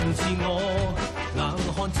自我，硬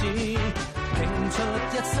漢子拼出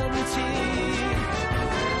一身刺，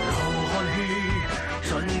流汗血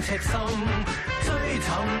盡赤心，追尋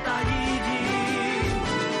大意義，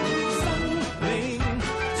生命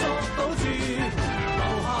作賭注，留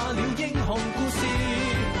下了英雄故事，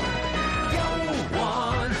憂患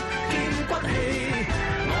見骨氣，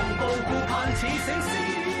昂步顧盼似醒獅。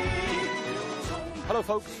Hello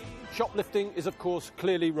folks, shoplifting is of course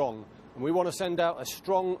clearly wrong, and we want to send out a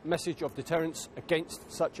strong message of deterrence against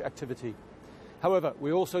such activity. However,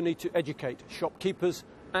 we also need to educate shopkeepers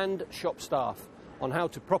and shop staff on how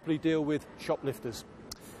to properly deal with shoplifters.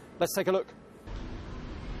 Let's take a look.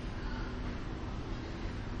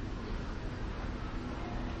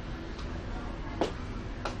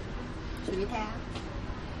 隨便睇下。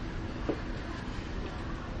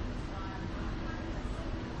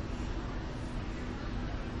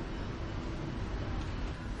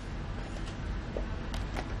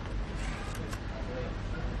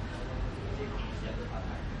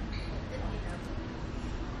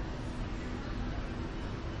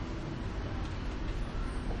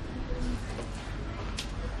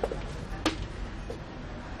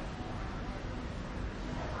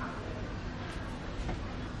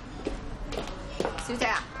小姐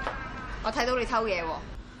啊，我睇到你偷嘢喎。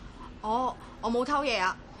我冇偷嘢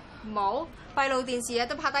啊。冇，閉路電視啊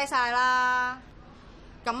都拍低晒啦。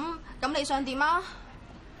咁你想點啊？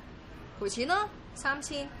賠錢啦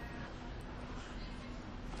，3000。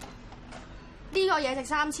呢個嘢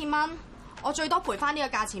值3000蚊，我最多賠翻呢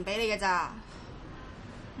個價錢俾你嘅咋。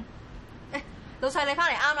誒，老細你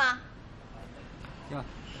翻嚟啱啦。點啊？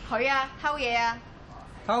佢啊，偷嘢啊。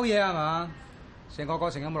偷嘢係嘛？成個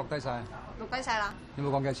過程有冇錄低晒？錄低晒啦。有冇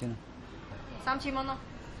講幾多錢啊？3000蚊咯。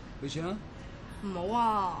俾錢啦。唔好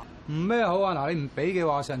啊。唔咩好啊？嗱，你唔俾嘅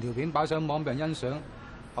話，成條片擺上網俾人欣賞，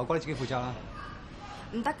後果你自己負責啦。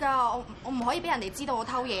唔得㗎，我唔可以俾人哋知道我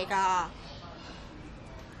偷嘢㗎。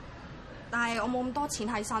但係我冇咁多錢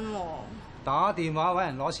喺身喎。打電話揾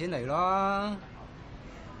人攞錢嚟啦。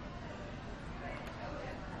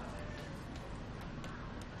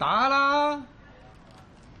打啦！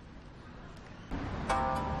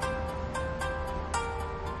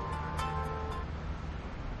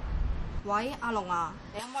喂，阿龍啊，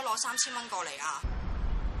你可唔可以攞3000蚊過嚟啊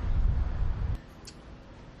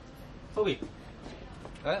 ？Toby，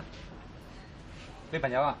你朋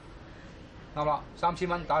友啊？啱啦，3000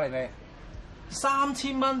蚊打嚟未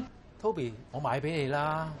？3000蚊 ，Toby， 我買俾你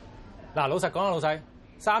啦。嗱，老實講啊，老細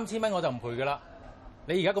，3000蚊我就唔賠噶啦。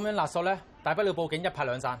你而家咁樣勒索咧，大不了報警一拍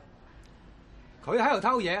兩散。佢喺度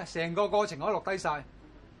偷嘢，成個過程我都錄低晒。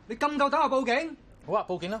你咁夠膽話報警？好啊，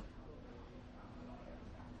報警啦！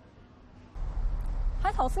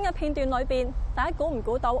喺頭先嘅片段裏邊，大家估唔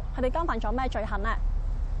估到佢哋干犯咗咩罪行呢？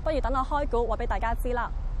不如等我開估話俾大家知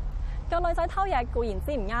啦。個女仔偷嘢固然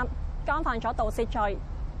之唔啱，干犯咗盜竊罪。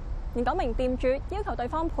連9名店主要求對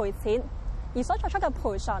方賠錢，而所作出嘅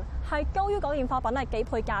賠償係高於嗰件貨品嘅幾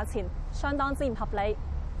倍價錢，相當之唔合理。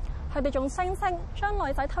佢哋仲聲稱將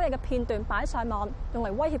女仔偷嘢嘅片段擺上網，用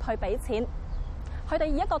嚟威脅佢俾錢。佢哋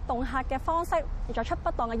以一個恫嚇嘅方式而作出不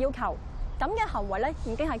當嘅要求，咁嘅行為咧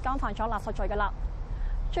已經係干犯咗勒索罪㗎啦。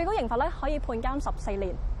最高刑罰咧可以判監14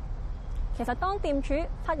年。其實當店主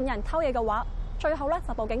發現有人偷嘢嘅話，最好咧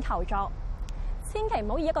就報警求助，千祈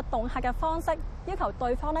唔好以一個恫嚇嘅方式要求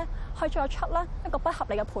對方咧去作出咧一個不合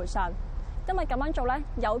理嘅賠償，因為咁樣做咧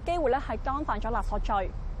有機會咧係干犯咗勒索罪。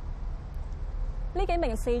呢幾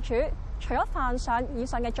名事主除咗犯上以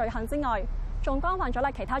上嘅罪行之外，仲干犯咗咧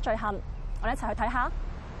其他罪行，我哋一齊去睇下。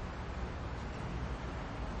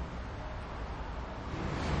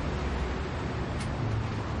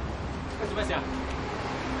做咩事啊？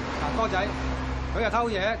嗱，哥仔，佢又偷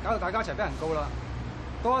嘢，搞到大家一齊俾人告啦。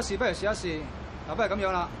多一事不如試一試，嗱，不如咁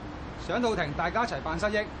樣啦，上到庭大家一齊辦失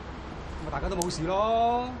憶，咁咪大家都冇事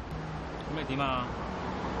咯。咁你點啊？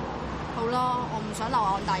好啦，我唔想留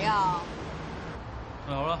案底啊。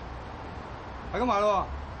好啦，係咁話咯，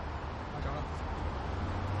我走啦。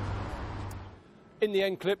In the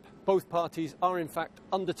end clip, both parties are in fact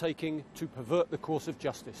undertaking to pervert the course of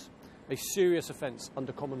justice, a serious offence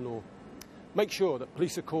under common law. Make sure that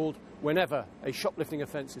police are called whenever a shoplifting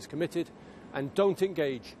offence is committed, and don't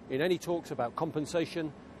engage in any talks about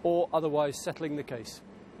compensation or otherwise settling the case.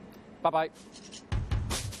 Bye-bye.